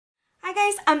Hi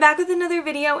guys, I'm back with another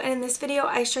video, and in this video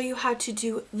I show you how to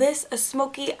do this, a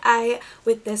smoky eye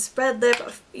with this red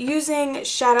lip using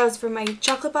shadows from my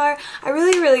chocolate bar. I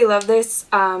really love this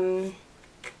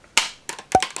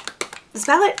this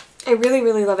palette. I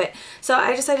really love it. So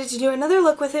I decided to do another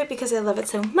look with it because I love it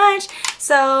so much.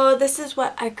 So this is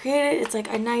what I created. It's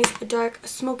like a nice dark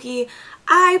smoky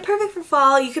eye, perfect for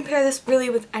fall. You can pair this really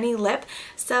with any lip.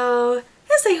 So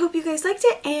yes, I hope you guys liked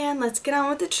it, and let's get on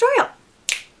with the tutorial.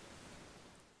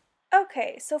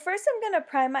 Okay, so first I'm going to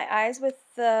prime my eyes with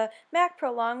the MAC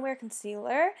Prolongwear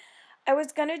Concealer. I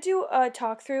was going to do a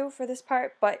talk through for this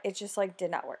part, but it just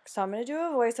did not work. So I'm going to do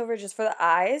a voiceover just for the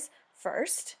eyes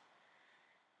first.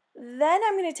 Then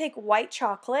I'm going to take white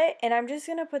chocolate and I'm just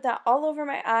going to put that all over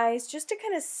my eyes just to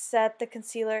kind of set the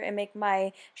concealer and make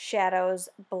my shadows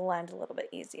blend a little bit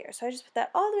easier. So I just put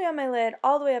that all the way on my lid,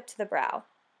 all the way up to the brow.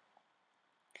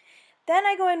 Then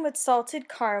I go in with Salted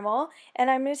Caramel,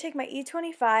 and I'm going to take my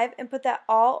E25 and put that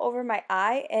all over my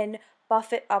eye and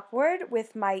buff it upward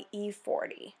with my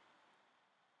E40.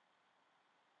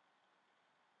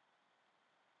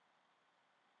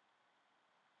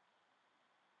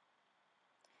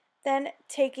 Then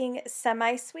taking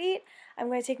Semi-Sweet, I'm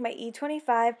going to take my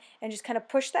E25 and just kind of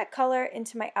push that color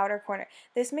into my outer corner.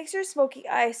 This makes your smoky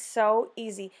eye so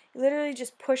easy. You literally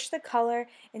just push the color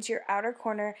into your outer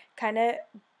corner, kind of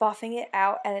buffing it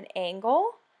out at an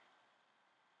angle,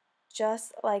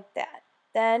 just like that.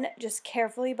 Then just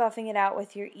carefully buffing it out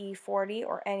with your E40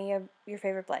 or any of your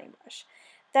favorite blending brush.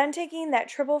 Then taking that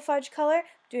triple fudge color,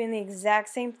 doing the exact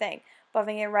same thing.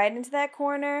 Buffing it right into that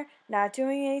corner, not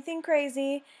doing anything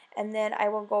crazy, and then I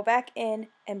will go back in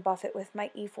and buff it with my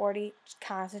E40,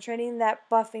 concentrating that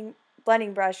buffing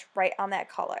blending brush right on that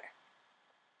color.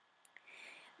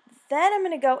 Then I'm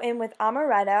going to go in with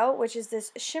Amaretto, which is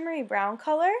this shimmery brown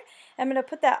color. I'm going to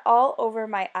put that all over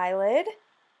my eyelid.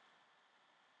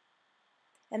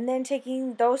 And then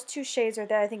taking those two shades right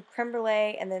there, I think Crème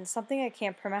Brulee and then something I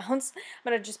can't pronounce,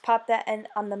 I'm going to just pop that in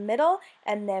on the middle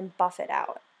and then buff it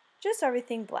out. Just so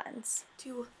everything blends.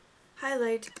 To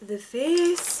highlight the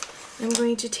face, I'm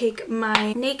going to take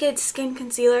my Naked Skin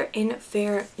Concealer in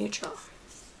Fair Neutral.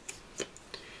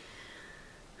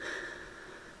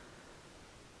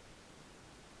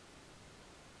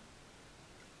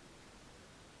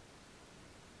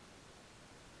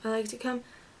 I like to come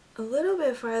a little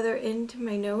bit farther into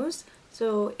my nose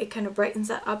so it kind of brightens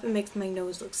that up and makes my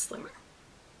nose look slimmer.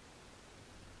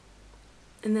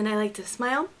 And then I like to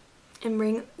smile and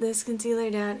bring this concealer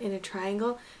down in a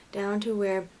triangle down to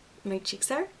where my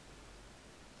cheeks are.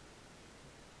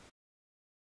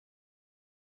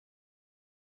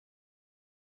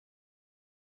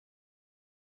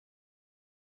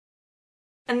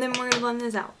 And then we're gonna blend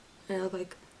this out. And I look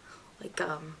like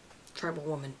tribal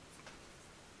woman.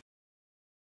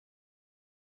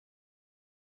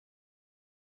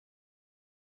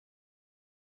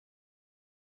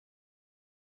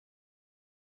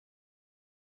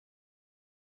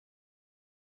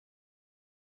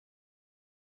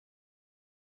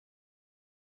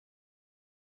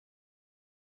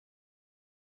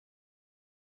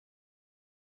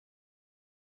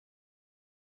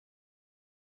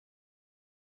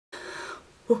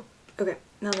 Okay,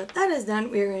 now that that is done,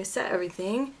 we are going to set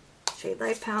everything. Shade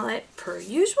Light palette per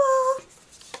usual.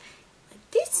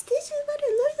 Like this is what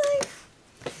it looks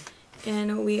like.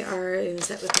 And we are going to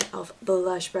set with the e.l.f.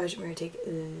 blush brush. We're going to take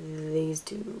these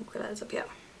two colors up here.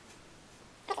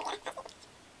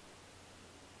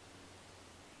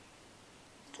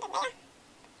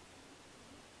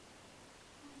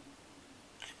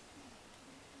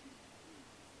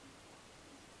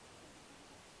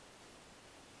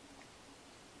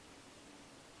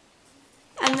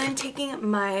 And then taking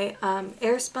my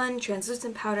Airspun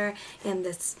translucent powder and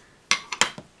this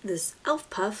e.l.f.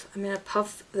 puff, I'm going to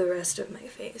puff the rest of my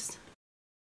face.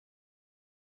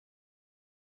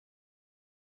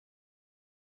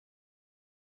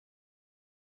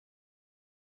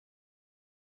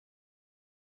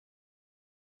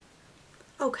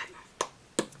 Okay.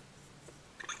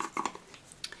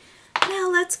 Now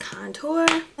let's contour.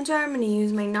 I'm going to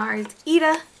use my NARS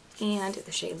Ita and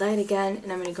the shade Light again,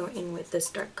 and I'm going to go in with this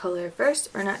dark color first,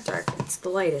 or not dark, it's the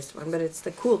lightest one, but it's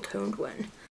the cool toned one.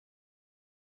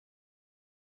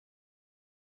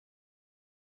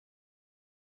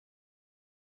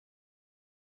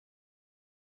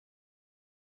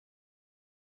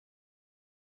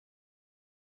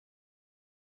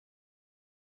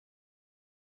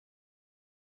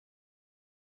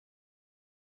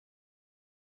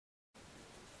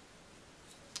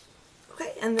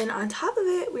 Okay, and then on top of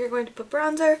it, we are going to put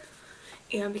bronzer.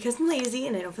 And because I'm lazy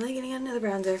and I don't feel like getting another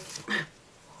bronzer,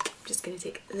 I'm just going to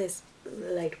take this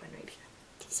light one right here.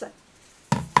 This one.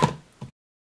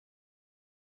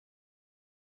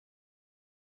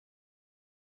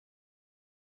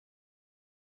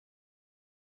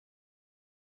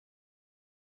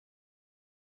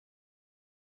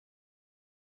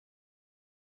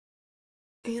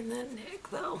 And that neck,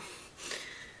 though.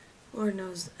 Lord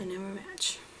knows I never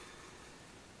match.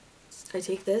 I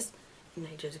take this and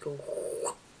I just go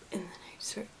and then I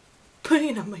start putting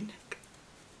it on my neck.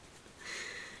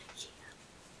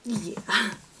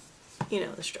 Yeah. You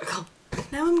know the struggle.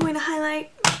 Now I'm going to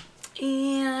highlight,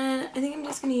 and I think I'm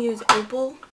just going to use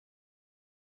Opal.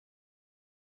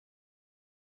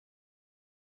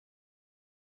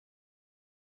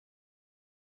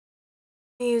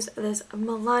 Use this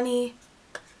Milani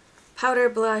powder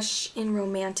blush in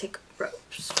Romantic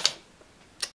Rose.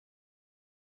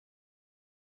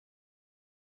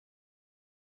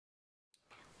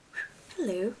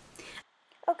 Hello.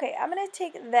 Okay, I'm going to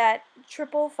take that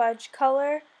triple fudge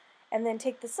color and then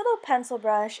take this little pencil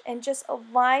brush and just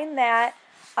align that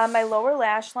on my lower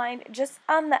lash line, just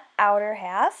on the outer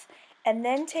half. And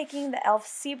then taking the e.l.f.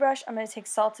 C brush, I'm going to take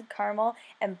Salted Caramel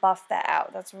and buff that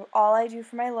out. That's all I do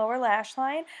for my lower lash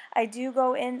line. I do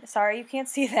go in, sorry you can't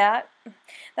see that.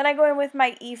 Then I go in with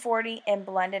my E40 and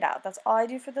blend it out. That's all I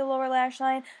do for the lower lash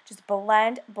line. Just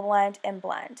blend, blend, and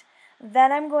blend.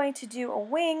 Then I'm going to do a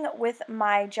wing with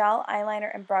my gel eyeliner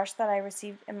and brush that I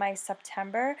received in my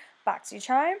September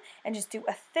Boxycharm and just do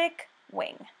a thick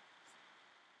wing.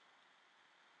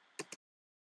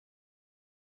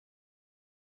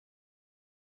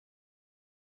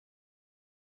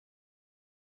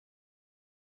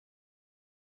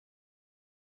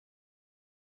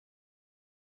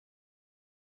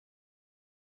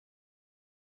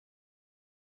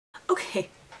 Okay.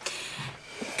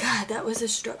 God, that was a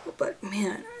struggle, but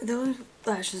man, those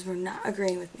lashes were not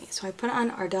agreeing with me. So I put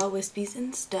on Ardell Wispies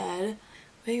instead.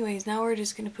 But anyways, now we're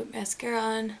just going to put mascara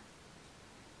on.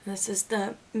 This is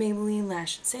the Maybelinne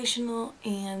Lash Sensational,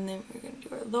 and then we're going to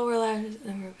do our lower lashes, and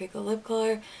then we're going to pick a lip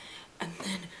color, and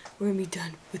then we're going to be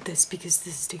done with this because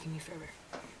this is taking me forever.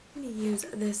 I'm going to use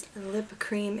this lip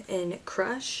cream in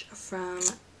Crush from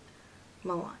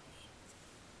Milani.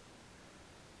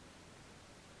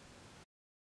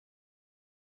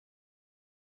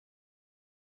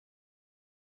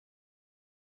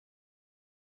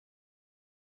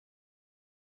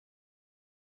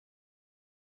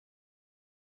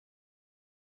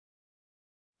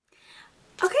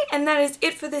 Okay, and that is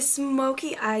it for this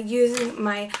smoky eye using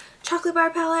my chocolate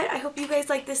bar palette. I hope you guys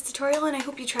like this tutorial and I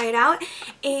hope you try it out.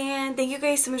 And thank you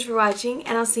guys so much for watching,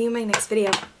 and I'll see you in my next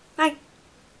video. Bye!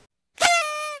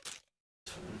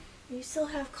 You still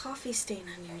have coffee stain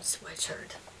on your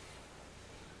sweatshirt.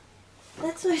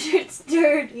 That sweatshirt's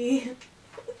dirty.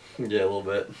 Yeah, a little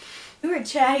bit. You were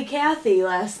chatty Cathy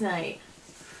last night.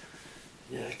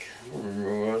 Yeah, I don't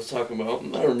remember what I was talking about.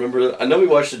 I don't remember. I know we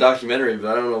watched a documentary,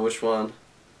 but I don't know which one.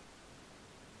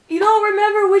 You don't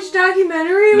remember which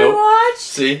documentary Nope. we watched?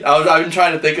 See, I've been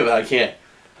trying to think of it. I can't.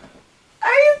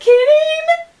 Are you kidding?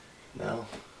 No.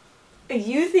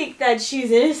 You think that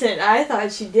she's innocent. I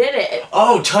thought she did it.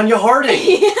 Oh, Tanya Harding.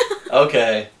 Yeah.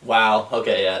 Okay. Wow.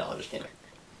 Okay. Yeah. I'll just can't.